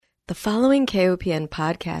The following KOPN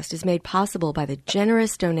podcast is made possible by the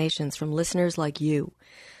generous donations from listeners like you.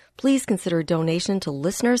 Please consider a donation to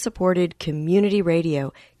listener-supported community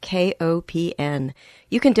radio, KOPN.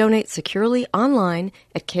 You can donate securely online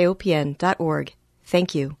at kopn.org.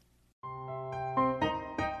 Thank you.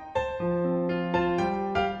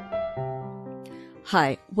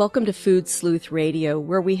 Hi, welcome to Food Sleuth Radio,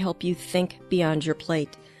 where we help you think beyond your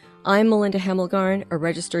plate. I'm Melinda Hemmelgarn, a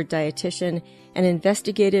registered dietitian and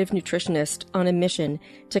investigative nutritionist on a mission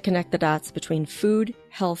to connect the dots between food,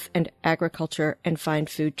 health, and agriculture and find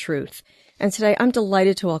food truth. And today I'm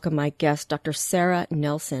delighted to welcome my guest, Dr. Sarah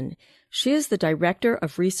Nelson. She is the Director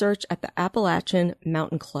of Research at the Appalachian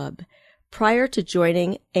Mountain Club. Prior to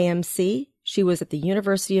joining AMC, she was at the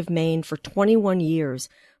University of Maine for 21 years,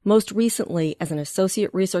 most recently as an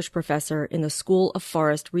associate research professor in the School of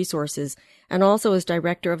Forest Resources and also as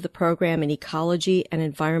director of the program in ecology and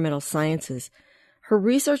environmental sciences. Her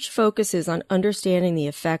research focuses on understanding the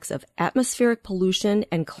effects of atmospheric pollution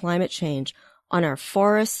and climate change on our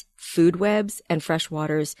forests, food webs, and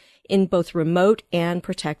freshwaters in both remote and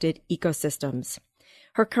protected ecosystems.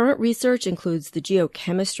 Her current research includes the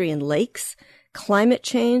geochemistry in lakes, climate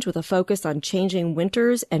change with a focus on changing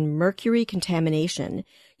winters and mercury contamination,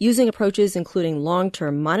 using approaches including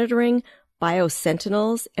long-term monitoring,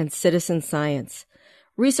 biosentinels, and citizen science.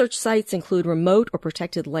 Research sites include remote or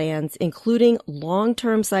protected lands, including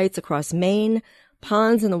long-term sites across Maine,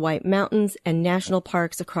 ponds in the White Mountains, and national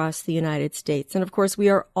parks across the United States. And of course, we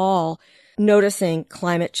are all noticing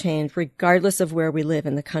climate change regardless of where we live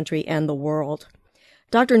in the country and the world.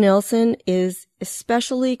 Dr. Nelson is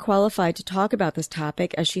especially qualified to talk about this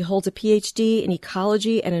topic as she holds a PhD in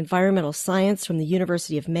ecology and environmental science from the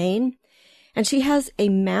University of Maine. And she has a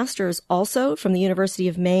master's also from the University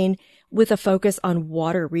of Maine with a focus on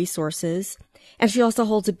water resources. And she also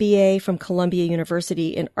holds a BA from Columbia University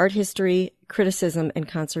in art history, criticism, and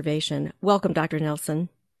conservation. Welcome, Dr. Nelson.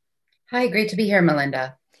 Hi, great to be here,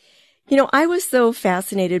 Melinda. You know, I was so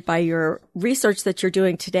fascinated by your research that you're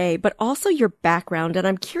doing today, but also your background. And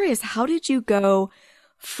I'm curious, how did you go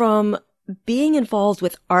from being involved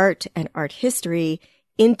with art and art history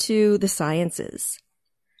into the sciences?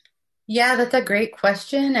 Yeah, that's a great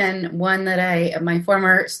question, and one that my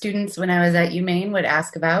former students when I was at UMaine would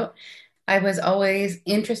ask about. I was always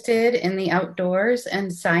interested in the outdoors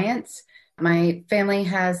and science. My family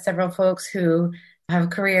has several folks who have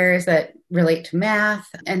careers that relate to math.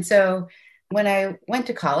 And so when I went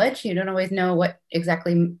to college, you don't always know what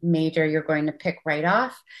exactly major you're going to pick right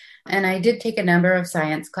off. And I did take a number of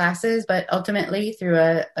science classes, but ultimately through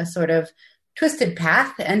a sort of twisted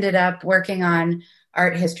path, ended up working on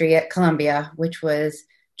art history at Columbia, which was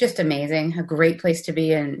just amazing. A great place to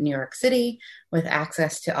be in New York City with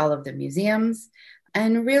access to all of the museums.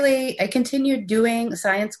 And really, I continued doing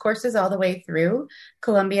science courses all the way through.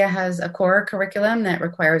 Columbia has a core curriculum that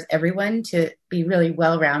requires everyone to be really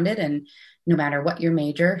well-rounded and no matter what your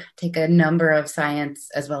major, take a number of science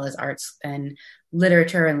as well as arts and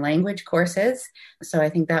literature and language courses. So I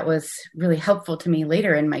think that was really helpful to me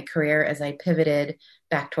later in my career as I pivoted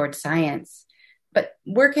back towards science. But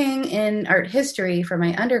working in art history for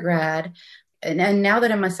my undergrad, and now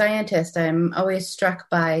that I'm a scientist, I'm always struck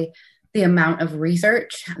by the amount of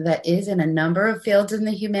research that is in a number of fields in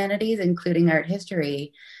the humanities, including art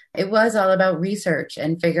history. It was all about research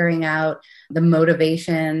and figuring out the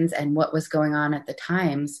motivations and what was going on at the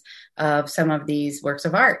times of some of these works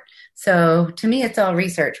of art. So to me, it's all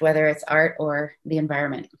research, whether it's art or the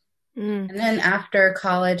environment. And then after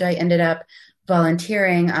college, I ended up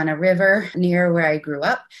volunteering on a river near where I grew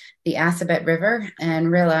up, the Assabet River,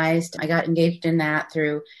 and realized I got engaged in that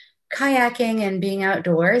through kayaking and being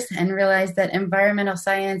outdoors, and realized that environmental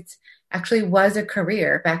science actually was a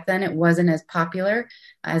career. Back then, it wasn't as popular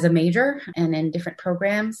as a major and in different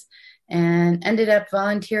programs, and ended up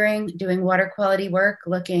volunteering, doing water quality work,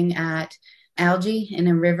 looking at algae in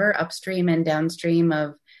a river upstream and downstream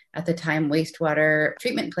of, at the time, wastewater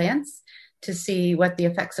treatment plants to see what the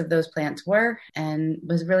effects of those plants were, and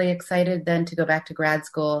was really excited then to go back to grad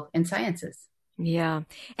school in sciences. Yeah.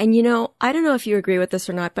 And you know, I don't know if you agree with this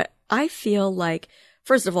or not, but I feel like,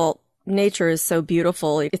 first of all, nature is so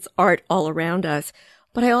beautiful. It's art all around us.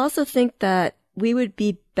 But I also think that we would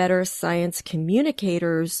be better science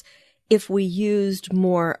communicators if we used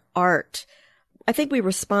more art. I think we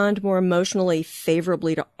respond more emotionally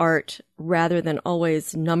favorably to art rather than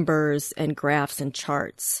always numbers and graphs and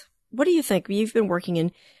charts. What do you think? You've been working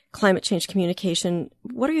in climate change communication.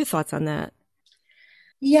 What are your thoughts on that?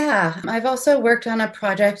 Yeah, I've also worked on a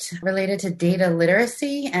project related to data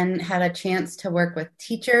literacy and had a chance to work with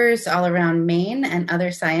teachers all around Maine and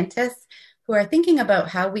other scientists who who are thinking about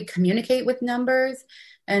how we communicate with numbers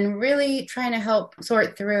and really trying to help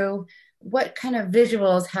sort through what kind of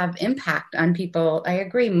visuals have impact on people. I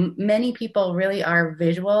agree. Many people really are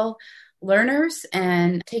visual learners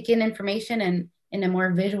and take in information in a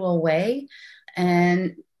more visual way.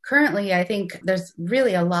 And currently, I think there's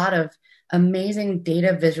really a lot of amazing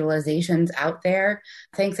data visualizations out there,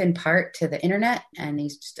 thanks in part to the internet and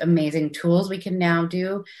these just amazing tools we can now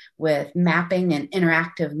do with mapping and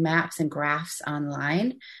interactive maps and graphs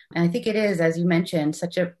online. And I think it is, as you mentioned,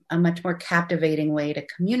 such a much more captivating way to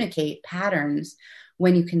communicate patterns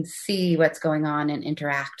when you can see what's going on and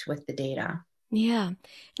interact with the data. Yeah.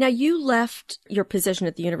 Now, you left your position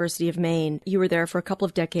at the University of Maine. You were there for a couple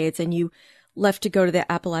of decades and you left to go to the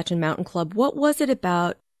Appalachian Mountain Club. What was it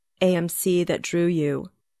about AMC that drew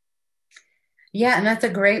you? Yeah, and that's a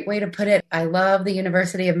great way to put it. I love the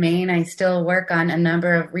University of Maine. I still work on a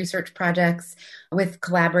number of research projects with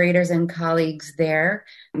collaborators and colleagues there.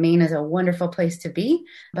 Maine is a wonderful place to be,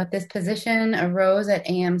 but this position arose at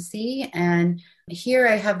AMC, and here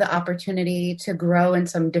I have the opportunity to grow in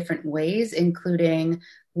some different ways, including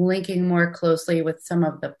linking more closely with some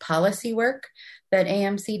of the policy work that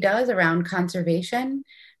AMC does around conservation.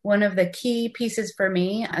 One of the key pieces for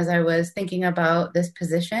me as I was thinking about this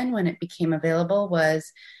position when it became available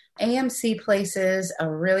was AMC places a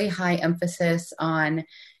really high emphasis on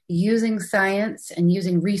using science and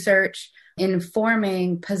using research in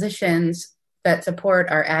forming positions that support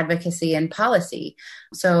our advocacy and policy.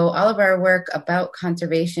 So all of our work about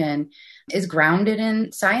conservation is grounded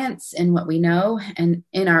in science and what we know and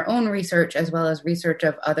in our own research as well as research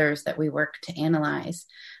of others that we work to analyze.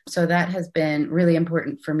 So that has been really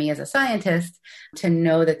important for me as a scientist to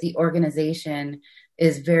know that the organization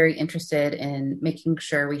is very interested in making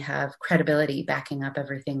sure we have credibility backing up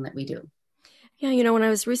everything that we do. Yeah, when I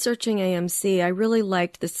was researching AMC, I really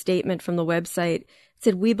liked the statement from the website. It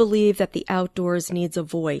said, "We believe that the outdoors needs a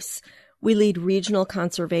voice. We lead regional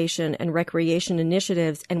conservation and recreation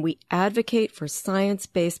initiatives, and we advocate for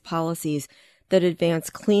science-based policies that advance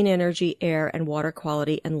clean energy, air and water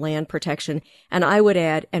quality and land protection." And I would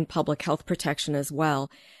add, and public health protection as well.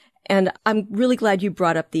 And I'm really glad you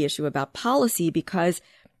brought up the issue about policy, because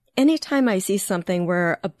anytime I see something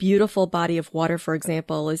where a beautiful body of water, for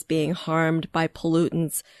example, is being harmed by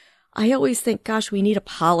pollutants, I always think, gosh, we need a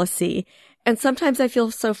policy. And sometimes I feel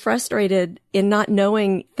so frustrated in not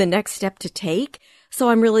knowing the next step to take. So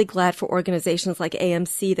I'm really glad for organizations like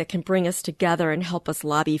AMC that can bring us together and help us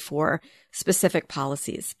lobby for specific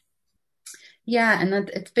policies. Yeah, and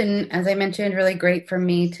it's been, as I mentioned, really great for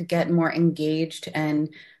me to get more engaged and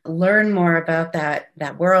learn more about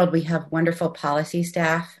that world. We have wonderful policy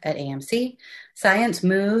staff at AMC. Science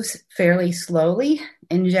moves fairly slowly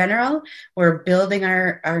in general. We're building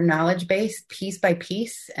our knowledge base piece by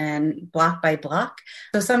piece and block by block.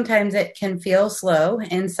 So sometimes it can feel slow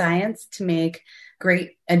in science to make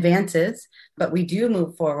great advances, but we do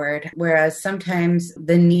move forward, whereas sometimes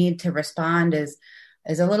the need to respond is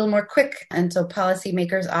a little more quick. And so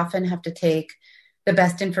policymakers often have to take the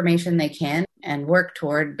best information they can and work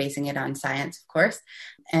toward basing it on science, of course,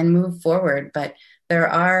 and move forward. But there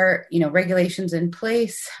are, regulations in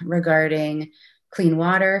place regarding clean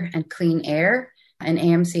water and clean air. And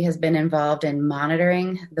AMC has been involved in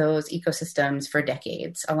monitoring those ecosystems for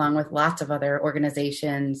decades, along with lots of other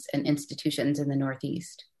organizations and institutions in the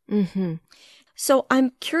Northeast. Mm-hmm. So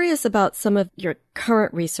I'm curious about some of your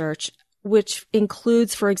current research, which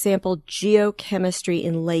includes, for example, geochemistry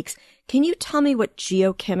in lakes. Can you tell me what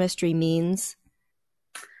geochemistry means?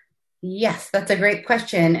 Yes, that's a great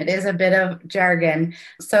question. It is a bit of jargon.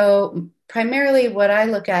 So primarily what I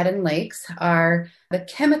look at in lakes are the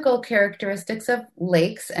chemical characteristics of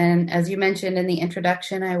lakes. And as you mentioned in the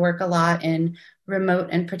introduction, I work a lot in remote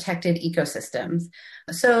and protected ecosystems.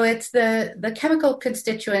 So it's the chemical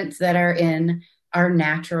constituents that are in our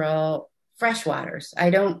natural freshwaters. I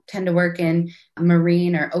don't tend to work in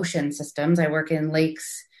marine or ocean systems. I work in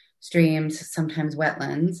lakes, streams, sometimes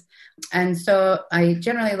wetlands. And so I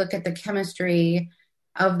generally look at the chemistry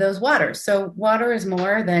of those waters. So water is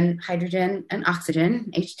more than hydrogen and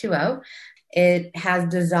oxygen, H2O. It has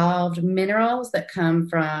dissolved minerals that come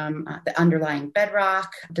from the underlying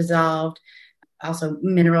bedrock, dissolved also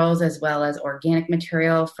minerals as well as organic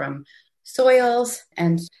material from soils,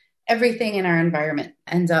 and everything in our environment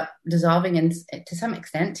ends up dissolving to some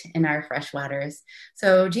extent in our freshwaters.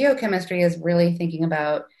 So geochemistry is really thinking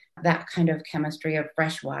about that kind of chemistry of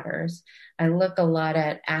freshwaters. I look a lot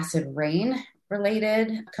at acid rain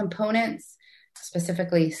related components,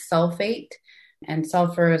 specifically sulfate. And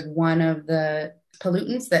sulfur is one of the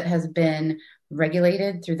pollutants that has been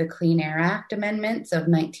regulated through the Clean Air Act amendments of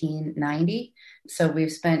 1990. So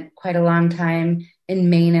we've spent quite a long time in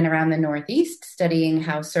Maine and around the Northeast studying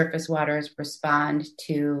how surface waters respond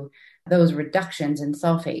to those reductions in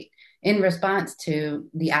sulfate in response to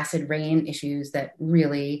the acid rain issues that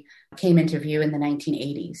really came into view in the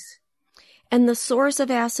 1980s. And the source of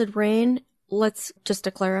acid rain, let's just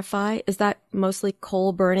to clarify, is that mostly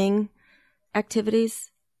coal burning activities?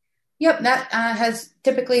 Yep, that has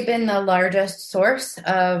typically been the largest source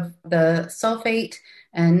of the sulfate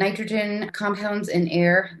and nitrogen compounds in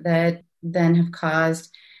air that then have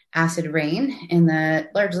caused acid rain in the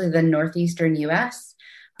largely the northeastern US.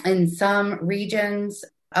 In some regions,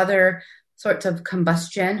 other sorts of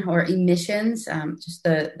combustion or emissions, just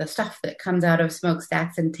the stuff that comes out of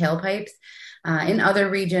smokestacks and tailpipes. In other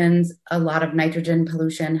regions, a lot of nitrogen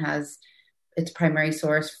pollution has its primary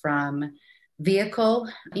source from vehicle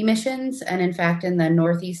emissions. And in fact, in the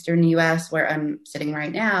northeastern US, where I'm sitting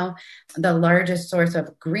right now, the largest source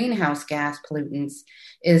of greenhouse gas pollutants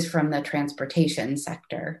is from the transportation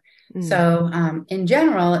sector. So in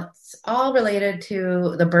general, it's all related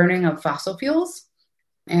to the burning of fossil fuels.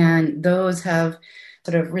 And those have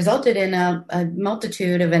sort of resulted in a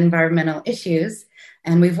multitude of environmental issues.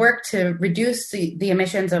 And we've worked to reduce the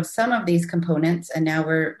emissions of some of these components. And now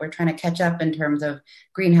we're trying to catch up in terms of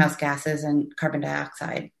greenhouse gases and carbon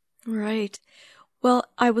dioxide. Right. Well,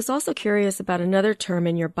 I was also curious about another term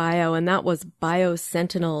in your bio, and that was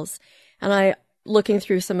biosentinels. And looking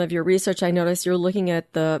through some of your research, I noticed you're looking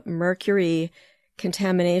at the mercury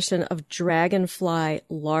contamination of dragonfly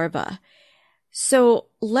larvae. So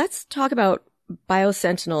let's talk about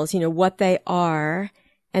biosentinels, what they are,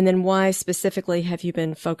 and then why specifically have you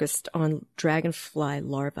been focused on dragonfly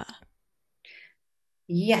larvae?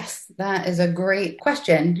 Yes, that is a great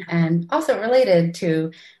question, and also related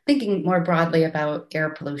to thinking more broadly about air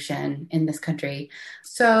pollution in this country.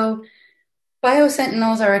 So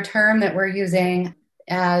biosentinels are a term that we're using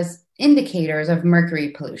as indicators of mercury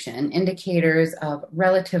pollution, indicators of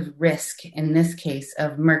relative risk, in this case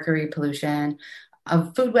of mercury pollution,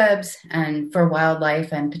 of food webs and for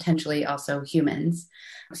wildlife and potentially also humans.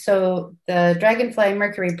 So the Dragonfly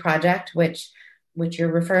Mercury Project, which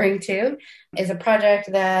you're referring to, is a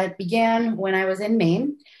project that began when I was in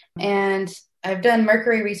Maine. And I've done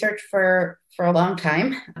mercury research for a long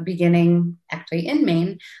time, beginning actually in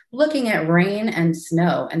Maine, looking at rain and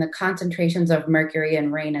snow and the concentrations of mercury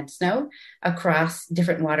in rain and snow across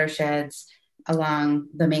different watersheds along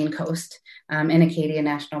the Maine coast in Acadia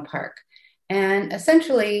National Park. And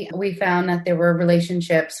essentially, we found that there were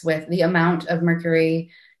relationships with the amount of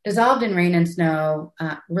mercury dissolved in rain and snow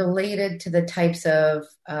related to the types of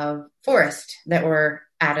forest that were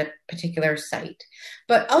at a particular site.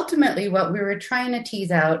 But ultimately, what we were trying to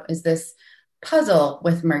tease out is this puzzle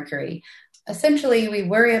with mercury. Essentially, we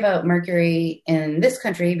worry about mercury in this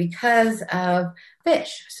country because of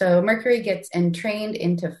fish. So mercury gets entrained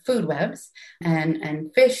into food webs,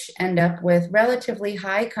 and fish end up with relatively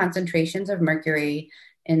high concentrations of mercury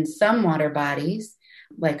in some water bodies,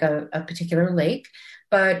 like a particular lake.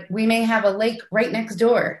 But we may have a lake right next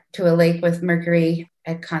door to a lake with mercury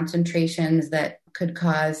at concentrations that could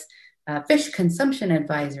cause fish consumption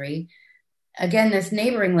advisory. Again, this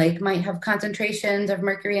neighboring lake might have concentrations of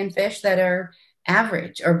mercury in fish that are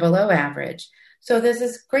average or below average. So there's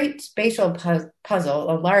this great spatial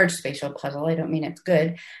puzzle, a large spatial puzzle, I don't mean it's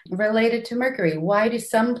good, related to mercury. Why do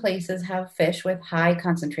some places have fish with high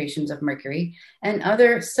concentrations of mercury and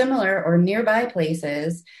other similar or nearby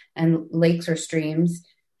places and lakes or streams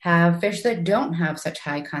have fish that don't have such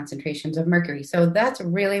high concentrations of mercury? So that's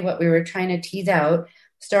really what we were trying to tease out,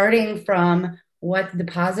 starting from what's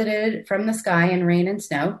deposited from the sky in rain and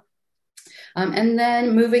snow, and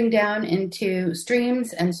then moving down into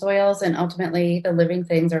streams and soils and ultimately the living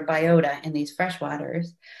things or biota in these freshwaters.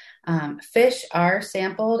 Fish are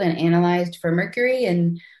sampled and analyzed for mercury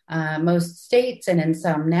in most states and in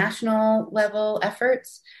some national level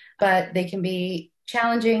efforts, but they can be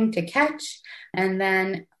challenging to catch. And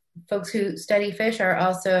then folks who study fish are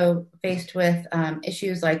also faced with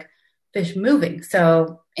issues like fish moving.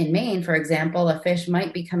 So in Maine, for example, a fish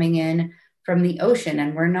might be coming in from the ocean,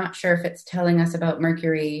 and we're not sure if it's telling us about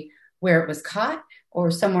mercury where it was caught or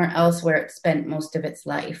somewhere else where it spent most of its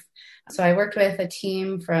life. So I worked with a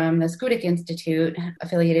team from the Schoodic Institute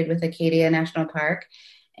affiliated with Acadia National Park,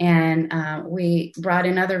 and we brought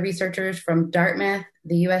in other researchers from Dartmouth,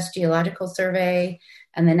 the U.S. Geological Survey,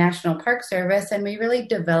 and the National Park Service, and we really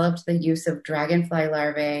developed the use of dragonfly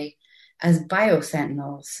larvae as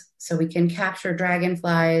biosentinels. So we can capture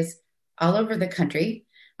dragonflies all over the country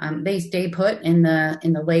They stay put in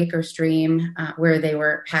the lake or stream where they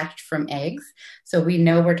were hatched from eggs. So we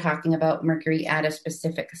know we're talking about mercury at a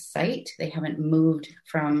specific site. They haven't moved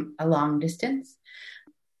from a long distance.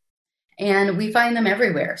 And we find them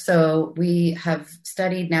everywhere. So we have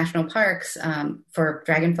studied national parks for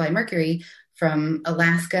dragonfly mercury from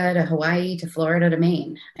Alaska to Hawaii to Florida to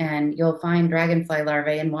Maine. And you'll find dragonfly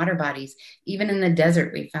larvae in water bodies. Even in the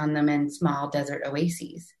desert, we found them in small desert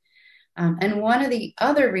oases. And one of the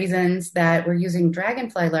other reasons that we're using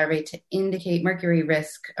dragonfly larvae to indicate mercury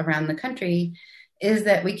risk around the country is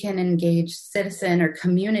that we can engage citizen or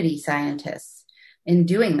community scientists in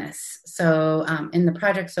doing this. So in the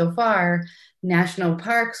project so far, national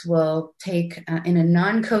parks will take, in a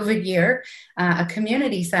non-COVID year, a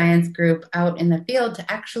community science group out in the field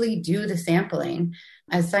to actually do the sampling.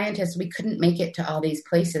 As scientists, we couldn't make it to all these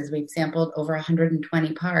places. We've sampled over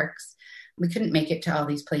 120 parks. We couldn't make it to all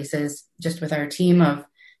these places just with our team of,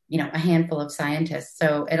 a handful of scientists.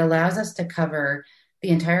 So it allows us to cover the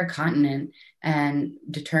entire continent and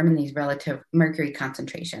determine these relative mercury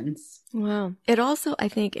concentrations. Wow. It also, I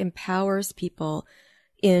think, empowers people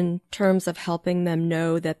in terms of helping them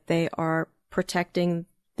know that they are protecting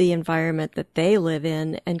the environment that they live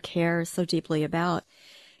in and care so deeply about.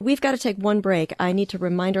 We've got to take one break. I need to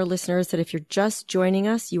remind our listeners that if you're just joining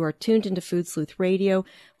us, you are tuned into Food Sleuth Radio,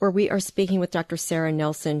 where we are speaking with Dr. Sarah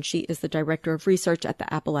Nelson. She is the Director of Research at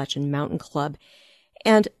the Appalachian Mountain Club.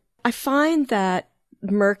 And I find that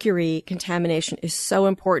mercury contamination is so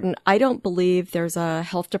important. I don't believe there's a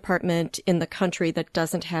health department in the country that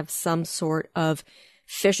doesn't have some sort of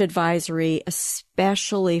fish advisory,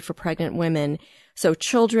 especially for pregnant women. So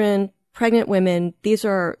children, pregnant women, these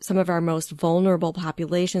are some of our most vulnerable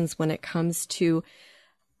populations when it comes to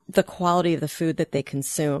the quality of the food that they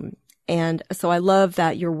consume. And so I love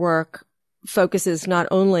that your work focuses not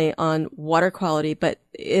only on water quality, but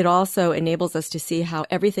it also enables us to see how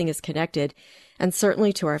everything is connected, and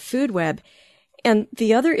certainly to our food web. And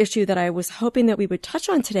the other issue that I was hoping that we would touch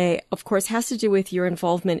on today, of course, has to do with your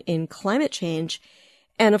involvement in climate change.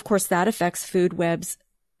 And of course, that affects food webs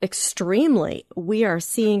extremely. We are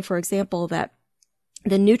seeing, for example, that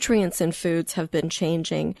the nutrients in foods have been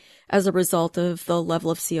changing as a result of the level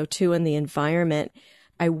of CO2 in the environment.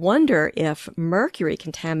 I wonder if mercury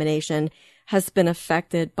contamination has been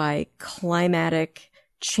affected by climatic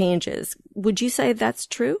changes. Would you say that's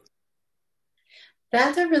true?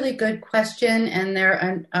 That's a really good question, and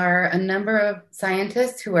there are a number of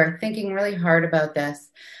scientists who are thinking really hard about this.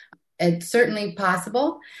 It's certainly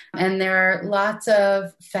possible, and there are lots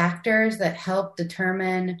of factors that help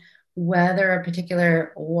determine whether a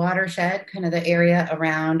particular watershed, kind of the area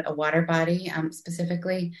around a water body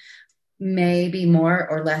specifically, may be more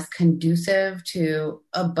or less conducive to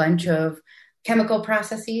a bunch of chemical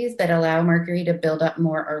processes that allow mercury to build up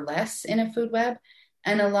more or less in a food web.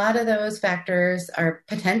 And a lot of those factors are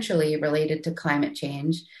potentially related to climate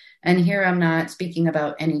change. And here I'm not speaking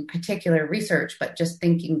about any particular research, but just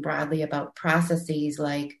thinking broadly about processes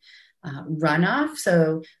like runoff.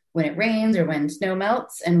 So when it rains or when snow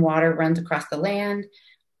melts and water runs across the land,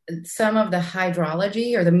 some of the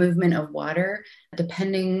hydrology or the movement of water,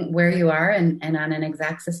 depending where you are and on an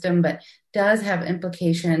exact system, but does have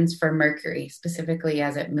implications for mercury, specifically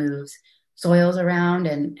as it moves soils around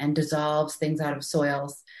and dissolves things out of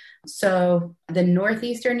soils. So the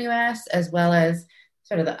northeastern US, as well as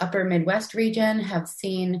sort of the upper Midwest region, have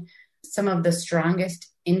seen some of the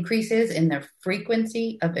strongest increases in the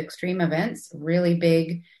frequency of extreme events, really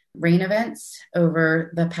big rain events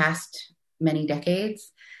over the past many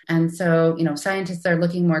decades. And so, scientists are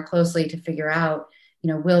looking more closely to figure out,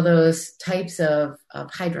 will those types of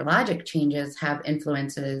hydrologic changes have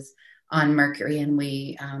influences on mercury? And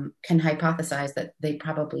we can hypothesize that they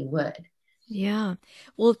probably would. Yeah.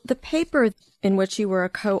 Well, the paper in which you were a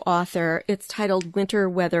co-author, it's titled Winter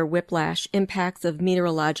Weather Whiplash: Impacts of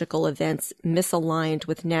Meteorological Events Misaligned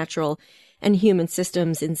with Natural and Human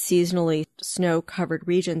Systems in Seasonally Snow-Covered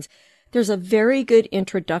Regions. There's a very good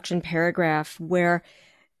introduction paragraph where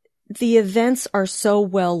the events are so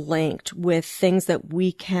well linked with things that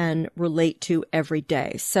we can relate to every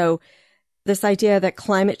day. So this idea that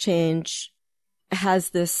climate change has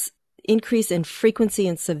this increase in frequency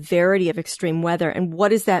and severity of extreme weather. And what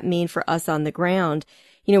does that mean for us on the ground?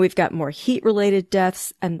 We've got more heat-related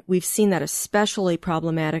deaths, and we've seen that especially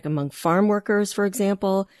problematic among farm workers, for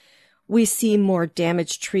example. We see more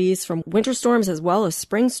damaged trees from winter storms as well as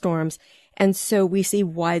spring storms. And so we see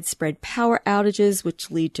widespread power outages, which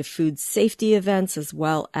lead to food safety events as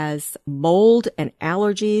well as mold and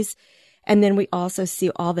allergies. And then we also see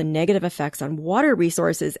all the negative effects on water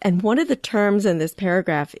resources. And one of the terms in this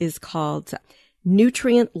paragraph is called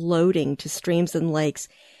nutrient loading to streams and lakes.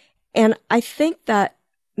 And I think that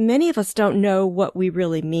many of us don't know what we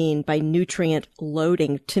really mean by nutrient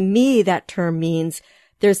loading. To me, that term means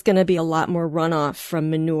there's going to be a lot more runoff from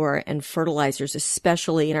manure and fertilizers,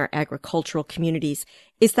 especially in our agricultural communities.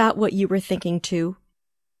 Is that what you were thinking too?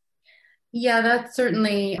 Yeah, that's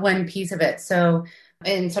certainly one piece of it. So,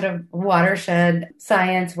 in sort of watershed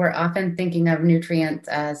science, we're often thinking of nutrients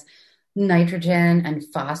as nitrogen and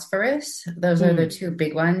phosphorus. Those are the Mm. two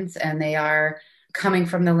big ones, and they are coming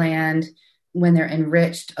from the land when they're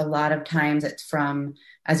enriched. A lot of times it's from,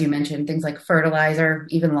 as you mentioned, things like fertilizer,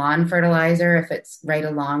 even lawn fertilizer, if it's right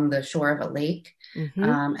along the shore of a lake.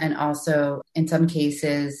 Hmm. And also, in some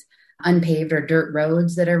cases, unpaved or dirt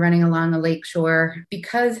roads that are running along a lake shore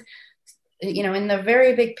because in the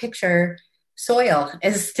very big picture, soil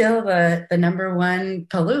is still the number one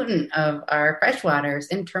pollutant of our freshwaters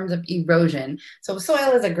in terms of erosion. So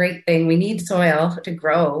soil is a great thing. We need soil to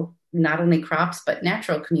grow not only crops, but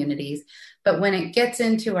natural communities. But when it gets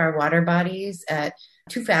into our water bodies at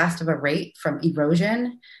too fast of a rate from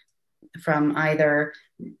erosion, from either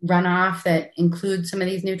runoff that includes some of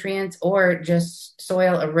these nutrients or just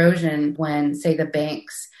soil erosion when, say, the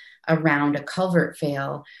banks around a culvert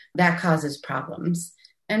fail, that causes problems.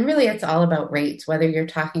 And really, it's all about rates, whether you're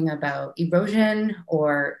talking about erosion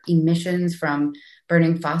or emissions from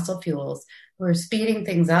burning fossil fuels. We're speeding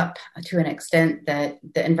things up to an extent that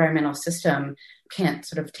the environmental system can't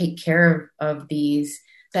sort of take care of these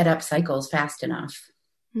sped up cycles fast enough.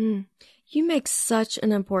 Mm. You make such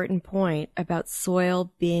an important point about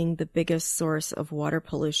soil being the biggest source of water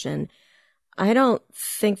pollution. I don't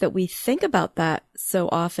think that we think about that so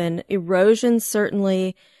often. Erosion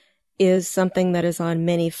certainly is something that is on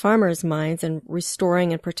many farmers' minds, and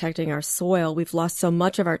restoring and protecting our soil. We've lost so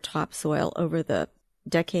much of our topsoil over the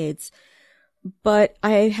decades. But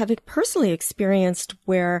I have personally experienced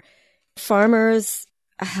where farmers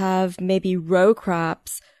have maybe row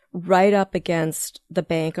crops right up against the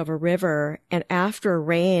bank of a river, and after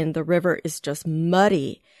rain, the river is just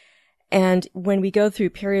muddy. And when we go through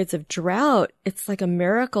periods of drought, it's like a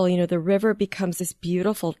miracle. The river becomes this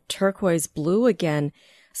beautiful turquoise blue again.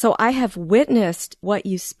 So I have witnessed what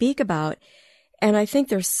you speak about. And I think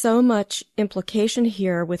there's so much implication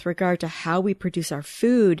here with regard to how we produce our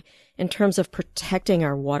food in terms of protecting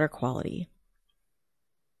our water quality.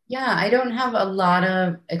 Yeah, I don't have a lot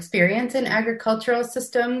of experience in agricultural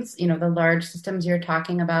systems, the large systems you're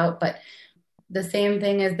talking about, but the same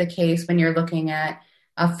thing is the case when you're looking at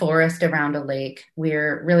a forest around a lake.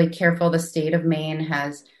 We're really careful. The state of Maine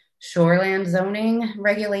has shoreland zoning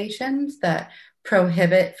regulations that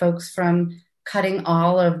prohibit folks from cutting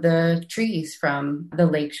all of the trees from the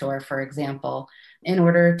lakeshore, for example, in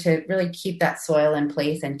order to really keep that soil in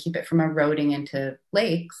place and keep it from eroding into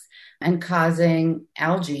lakes and causing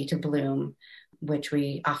algae to bloom, which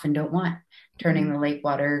we often don't want, turning the lake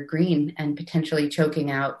water green and potentially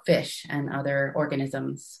choking out fish and other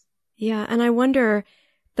organisms. Yeah, and I wonder,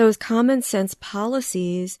 those common sense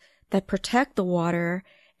policies that protect the water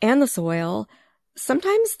and the soil,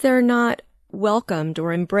 sometimes they're not welcomed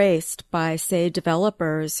or embraced by, say,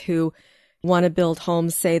 developers who want to build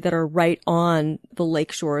homes, say, that are right on the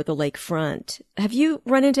lakeshore, the lakefront. Have you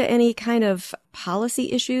run into any kind of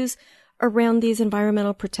policy issues around these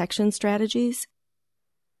environmental protection strategies?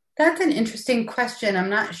 That's an interesting question. I'm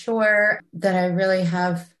not sure that I really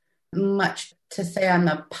have much to say on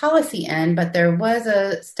the policy end, but there was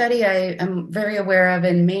a study I am very aware of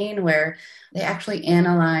in Maine where they actually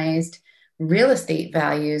analyzed real estate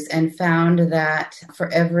values and found that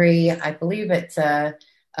for every, I believe it's a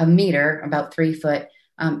meter, about 3 foot,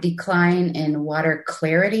 decline in water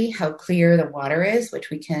clarity, how clear the water is, which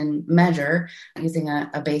we can measure using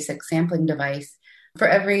a basic sampling device. For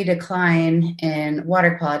every decline in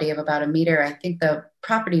water quality of about a meter, I think the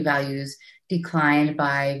property values declined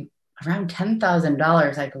by around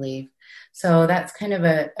 $10,000, I believe. So that's kind of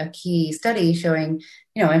a key study showing,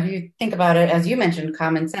 if you think about it, as you mentioned,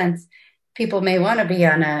 common sense, people may want to be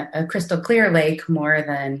on a crystal clear lake more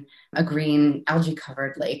than a green algae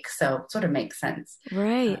covered lake. So it sort of makes sense.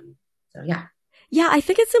 Right. So yeah. Yeah, I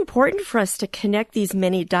think it's important for us to connect these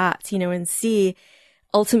many dots, and see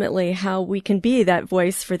ultimately how we can be that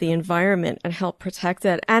voice for the environment and help protect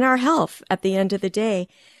it and our health at the end of the day.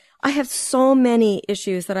 I have so many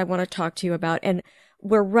issues that I want to talk to you about, and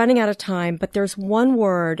we're running out of time, but there's one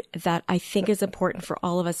word that I think is important for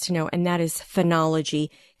all of us to know, and that is phenology.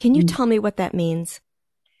 Can you tell me what that means?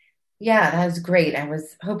 Yeah, that's great. I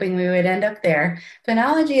was hoping we would end up there.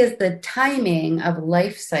 Phenology is the timing of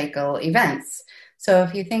life cycle events. So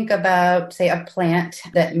if you think about, say, a plant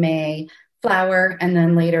that may flower and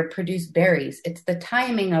then later produce berries. It's the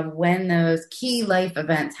timing of when those key life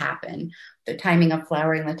events happen, the timing of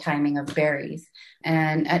flowering, the timing of berries.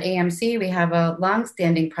 And at AMC, we have a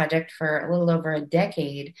longstanding project for a little over a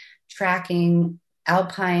decade tracking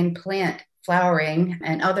alpine plant flowering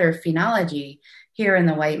and other phenology here in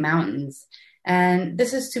the White Mountains. And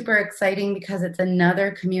this is super exciting because it's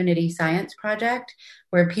another community science project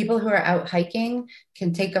where people who are out hiking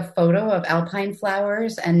can take a photo of alpine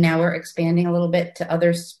flowers. And now we're expanding a little bit to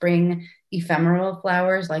other spring ephemeral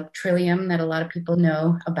flowers like trillium that a lot of people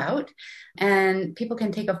know about. And people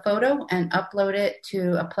can take a photo and upload it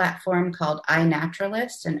to a platform called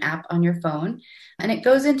iNaturalist, an app on your phone. And it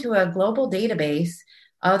goes into a global database.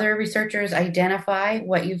 Other researchers identify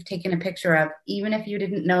what you've taken a picture of, even if you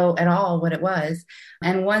didn't know at all what it was.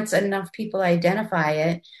 And once enough people identify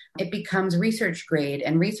it, it becomes research grade.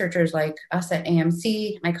 And researchers like us at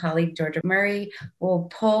AMC, my colleague Georgia Murray,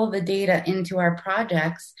 will pull the data into our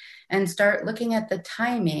projects and start looking at the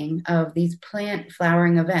timing of these plant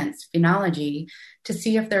flowering events, phenology, to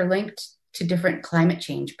see if they're linked to different climate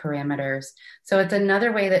change parameters. So it's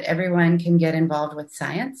another way that everyone can get involved with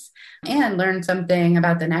science and learn something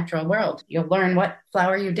about the natural world. You'll learn what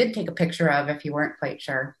flower you did take a picture of if you weren't quite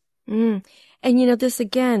sure. And this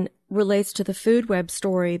again relates to the food web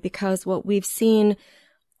story, because what we've seen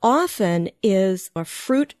often is a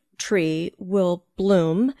fruit tree will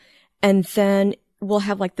bloom and then we'll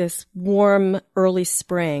have like this warm early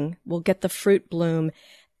spring. We'll get the fruit bloom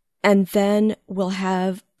and then we'll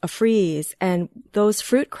have a freeze, and those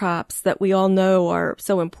fruit crops that we all know are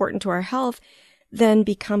so important to our health then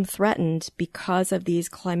become threatened because of these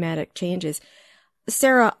climatic changes.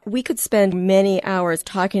 Sarah, we could spend many hours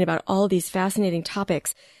talking about all of these fascinating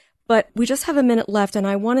topics, but we just have a minute left, and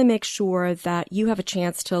I want to make sure that you have a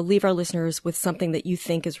chance to leave our listeners with something that you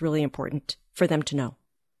think is really important for them to know.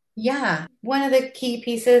 Yeah. One of the key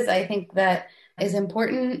pieces I think that is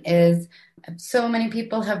important is so many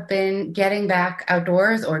people have been getting back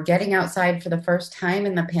outdoors or getting outside for the first time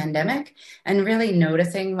in the pandemic and really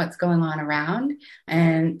noticing what's going on around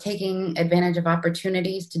and taking advantage of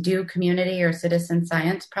opportunities to do community or citizen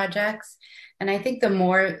science projects. And I think the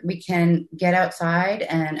more we can get outside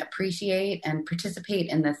and appreciate and participate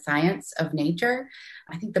in the science of nature,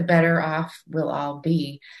 I think the better off we'll all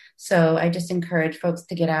be. So I just encourage folks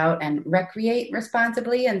to get out and recreate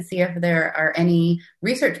responsibly and see if there are any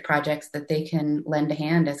research projects that they can lend a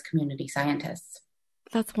hand as community scientists.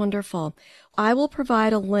 That's wonderful. I will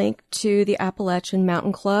provide a link to the Appalachian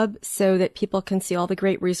Mountain Club so that people can see all the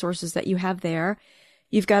great resources that you have there.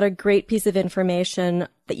 You've got a great piece of information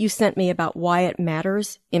that you sent me about why it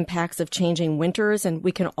matters, impacts of changing winters, and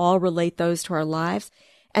we can all relate those to our lives.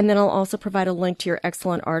 And then I'll also provide a link to your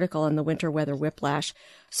excellent article on the winter weather whiplash.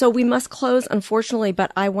 So we must close, unfortunately,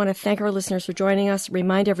 but I want to thank our listeners for joining us.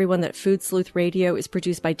 Remind everyone that Food Sleuth Radio is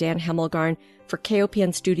produced by Dan Hemmelgarn for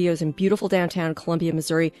KOPN Studios in beautiful downtown Columbia,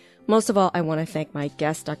 Missouri. Most of all, I want to thank my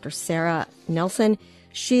guest, Dr. Sarah Nelson.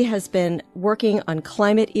 She has been working on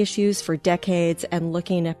climate issues for decades and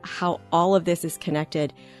looking at how all of this is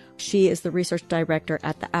connected. She is the research director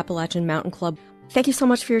at the Appalachian Mountain Club. Thank you so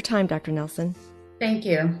much for your time, Dr. Nelson. Thank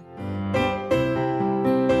you.